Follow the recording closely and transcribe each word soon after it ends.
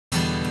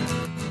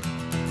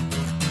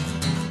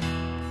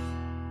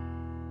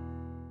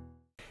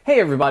Hey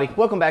everybody,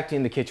 welcome back to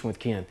In the Kitchen with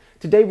Ken.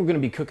 Today we're going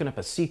to be cooking up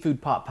a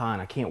seafood pot pie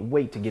and I can't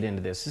wait to get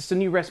into this. This is a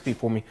new recipe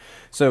for me,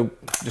 so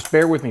just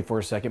bear with me for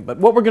a second. But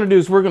what we're going to do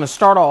is we're going to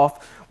start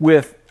off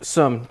with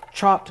some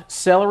chopped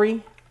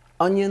celery,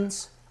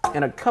 onions,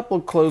 and a couple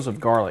of cloves of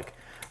garlic.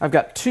 I've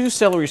got two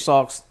celery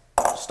stalks,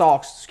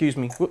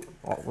 whoop,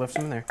 left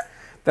some in there,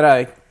 that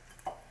I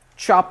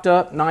chopped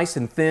up nice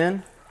and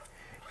thin.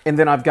 And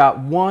then I've got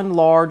one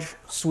large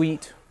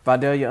sweet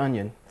Vidalia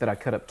onion that I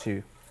cut up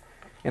too,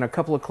 and a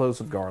couple of cloves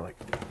of garlic.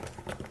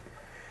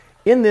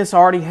 In this I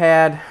already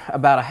had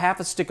about a half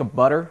a stick of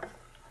butter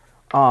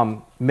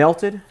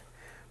melted,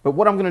 but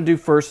what I'm going to do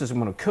first is I'm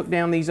going to cook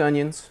down these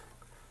onions,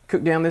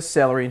 cook down this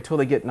celery until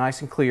they get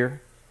nice and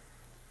clear,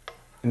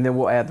 and then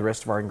we'll add the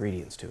rest of our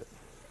ingredients to it.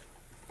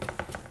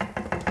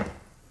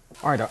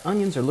 Alright, our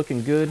onions are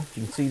looking good.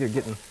 You can see they're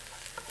getting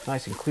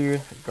nice and clear.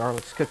 The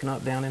garlic's cooking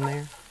up down in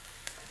there.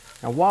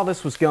 Now while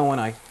this was going,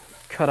 I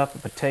cut up a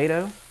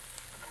potato,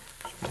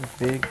 a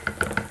big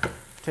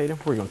potato.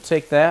 We're going to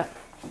take that,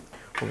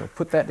 we're going to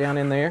put that down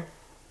in there.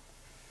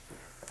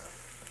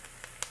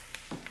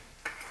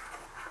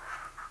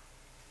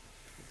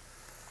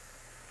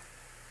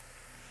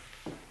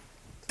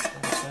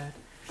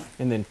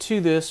 And then to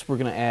this, we're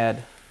going to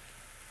add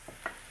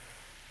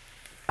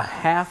a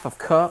half a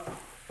cup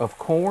of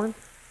corn.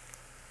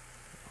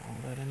 All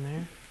that in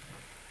there.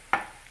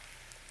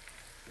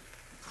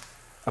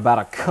 About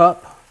a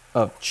cup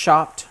of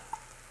chopped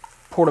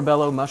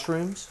portobello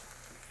mushrooms.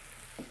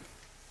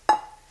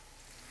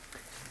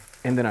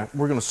 And then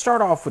we're going to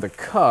start off with a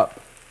cup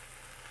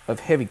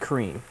of heavy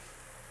cream.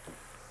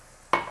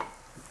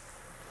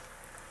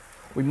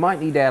 We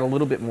might need to add a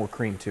little bit more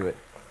cream to it.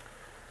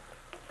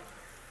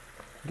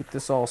 Get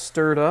this all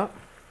stirred up.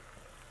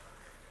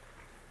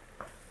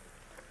 What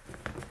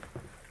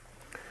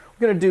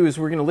we're going to do is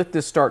we're going to let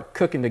this start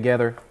cooking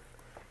together.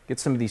 Get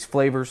some of these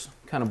flavors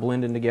kind of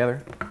blending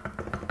together.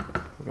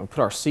 We're going to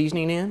put our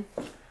seasoning in.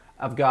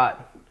 I've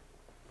got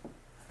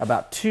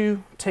about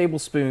 2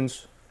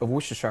 tablespoons of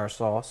Worcestershire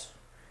sauce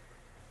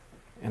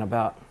and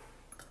about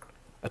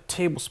a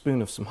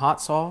tablespoon of some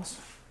hot sauce.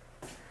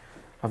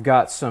 I've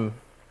got some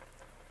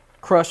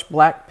crushed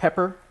black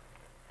pepper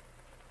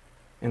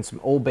and some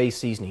Old Bay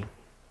seasoning.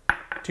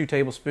 2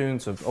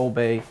 tablespoons of Old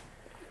Bay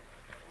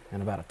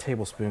and about a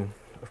tablespoon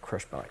of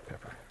crushed black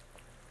pepper.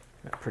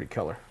 Got a pretty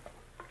color.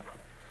 All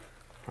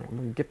right, I'm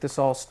going to get this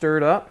all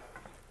stirred up.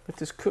 Let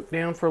this cook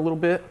down for a little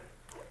bit.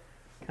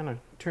 Kind of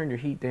turn your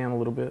heat down a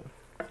little bit.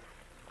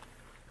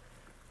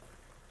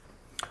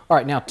 All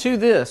right, now to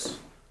this,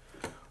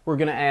 we're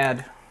going to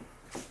add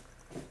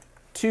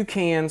 2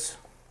 cans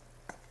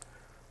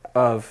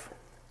of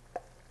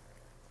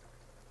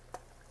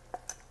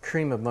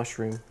cream of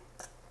mushroom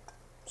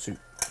soup.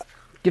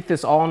 Get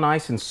this all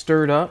nice and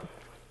stirred up.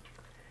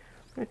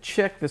 I'm going to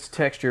check this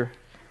texture.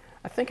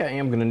 I think I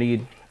am going to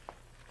need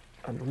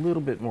a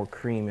little bit more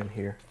cream in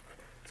here.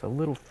 It's a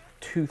little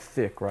too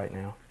thick right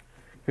now,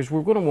 because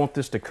we're going to want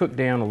this to cook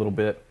down a little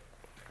bit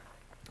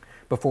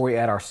before we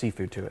add our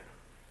seafood to it.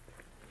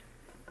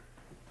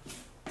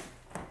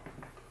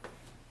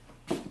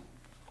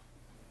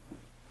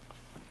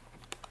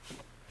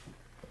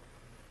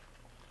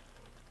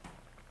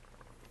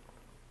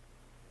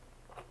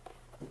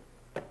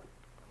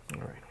 All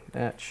right,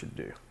 that should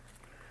do.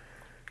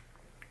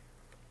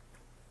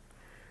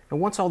 And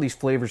once all these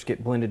flavors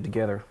get blended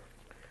together,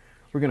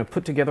 we're going to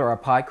put together our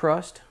pie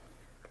crust.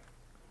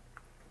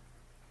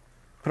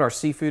 Put our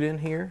seafood in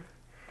here.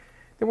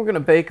 Then we're going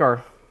to bake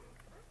our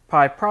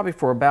pie probably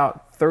for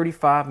about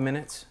 35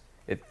 minutes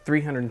at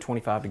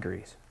 325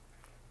 degrees.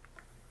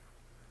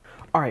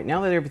 All right,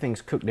 now that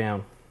everything's cooked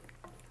down,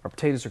 our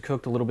potatoes are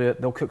cooked a little bit.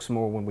 They'll cook some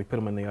more when we put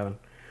them in the oven.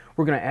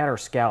 We're going to add our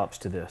scallops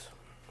to this.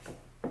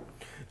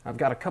 I've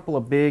got a couple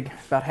of big,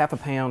 about half a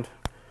pound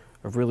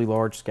of really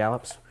large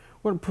scallops.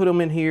 We're going to put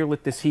them in here,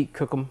 let this heat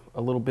cook them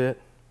a little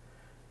bit.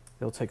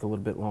 They'll take a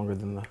little bit longer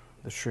than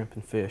the shrimp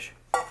and fish.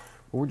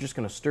 We're just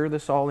going to stir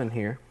this all in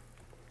here.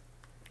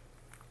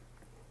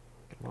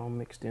 Get it all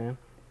mixed in.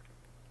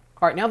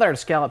 All right, now that our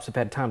scallops have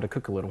had time to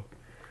cook a little,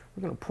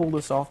 we're going to pull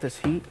this off this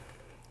heat,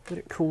 let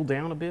it cool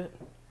down a bit.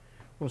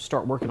 We're going to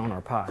start working on our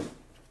pie.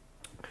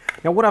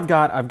 Now what I've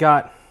got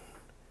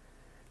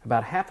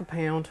about half a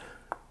pound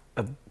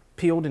of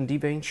peeled and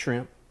deveined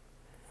shrimp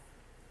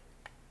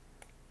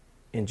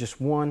and just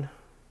one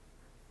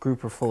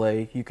grouper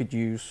fillet. You could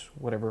use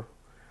whatever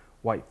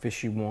white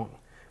fish you want,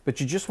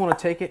 but you just want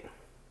to take it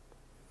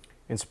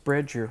and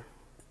spread your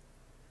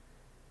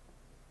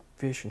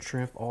fish and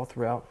shrimp all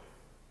throughout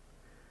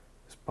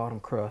this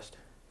bottom crust.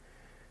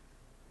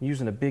 I'm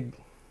using a big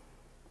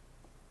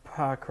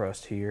pie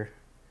crust here,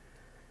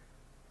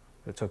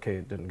 but it's okay,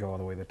 it didn't go all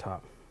the way to the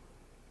top.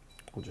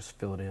 We'll just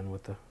fill it in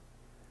with the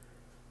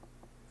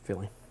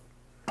filling.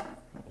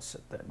 We'll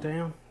set that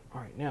down.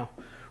 All right, now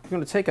we're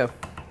going to take a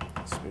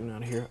spoon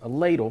out of here, a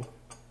ladle.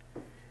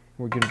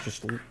 We're going to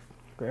just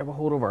grab a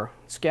hold of our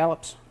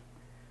scallops,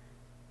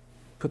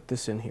 put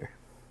this in here.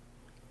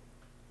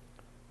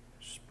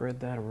 Spread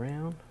that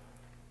around.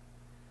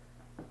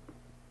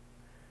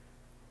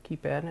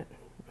 Keep adding it.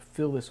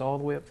 Fill this all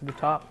the way up to the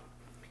top.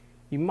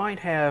 You might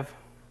have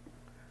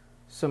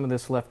some of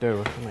this left over.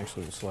 I'm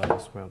actually going to slide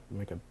this around to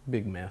make a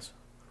big mess.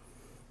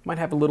 Might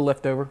have a little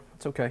left over.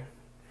 It's okay.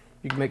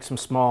 You can make some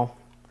small,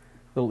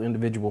 little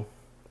individual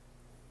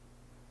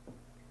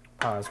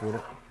pies with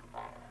it.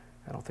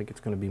 I don't think it's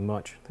going to be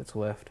much that's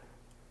left.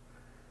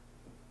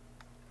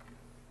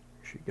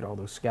 Make sure you get all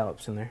those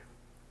scallops in there.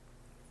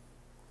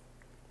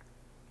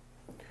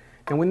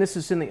 And when this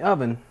is in the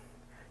oven,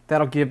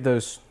 that'll give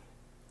those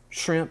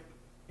shrimp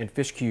and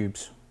fish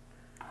cubes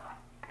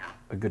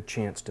a good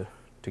chance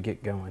to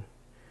get going.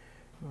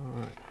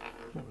 All right,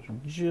 that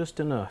was just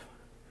enough.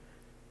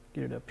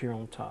 Get it up here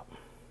on top.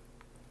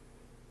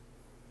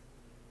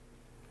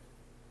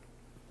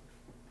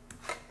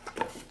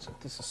 Set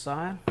this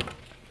aside.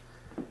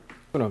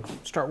 I'm gonna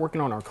start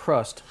working on our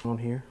crust on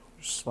here.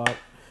 Just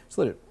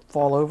let it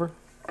fall over.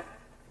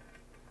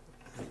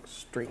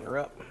 Straighten her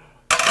up.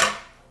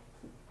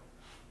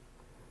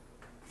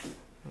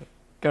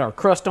 Got our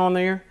crust on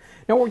there.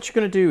 Now what you're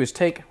gonna do is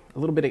take a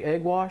little bit of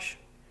egg wash.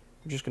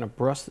 You're just gonna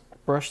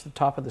brush the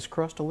top of this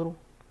crust a little.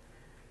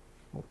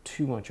 Not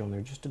too much on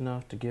there, just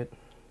enough to get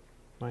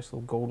a nice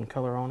little golden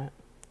color on it.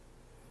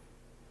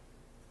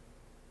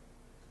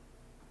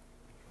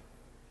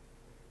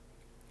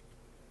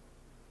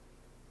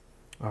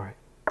 All right,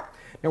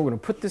 now we're going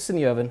to put this in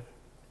the oven,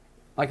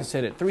 like I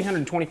said, at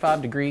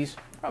 325 degrees,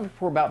 probably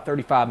for about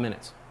 35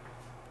 minutes.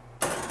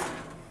 All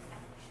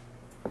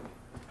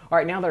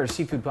right, now that our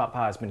seafood pot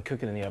pie has been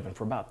cooking in the oven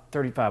for about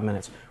 35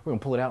 minutes, we're going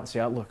to pull it out and see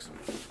how it looks.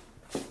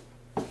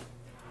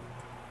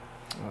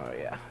 Oh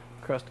yeah,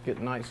 crust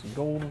getting nice and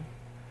golden.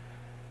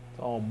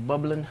 It's all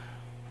bubbling.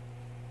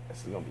 This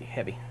is going to be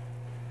heavy.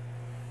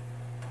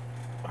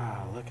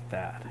 Wow, look at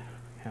that.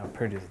 How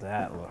pretty does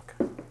that look?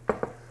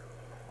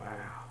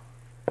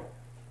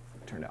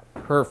 Turned out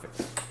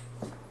perfect.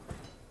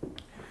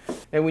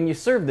 And when you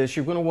serve this,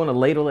 you're going to want to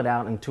ladle it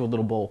out into a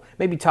little bowl.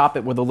 Maybe top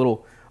it with a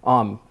little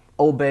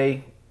Old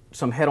Bay,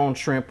 some head-on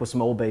shrimp with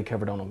some Old Bay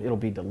covered on them. It'll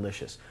be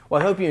delicious.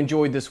 Well, I hope you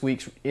enjoyed this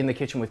week's In the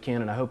Kitchen with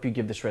Ken, and I hope you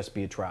give this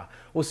recipe a try.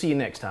 We'll see you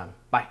next time.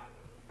 Bye.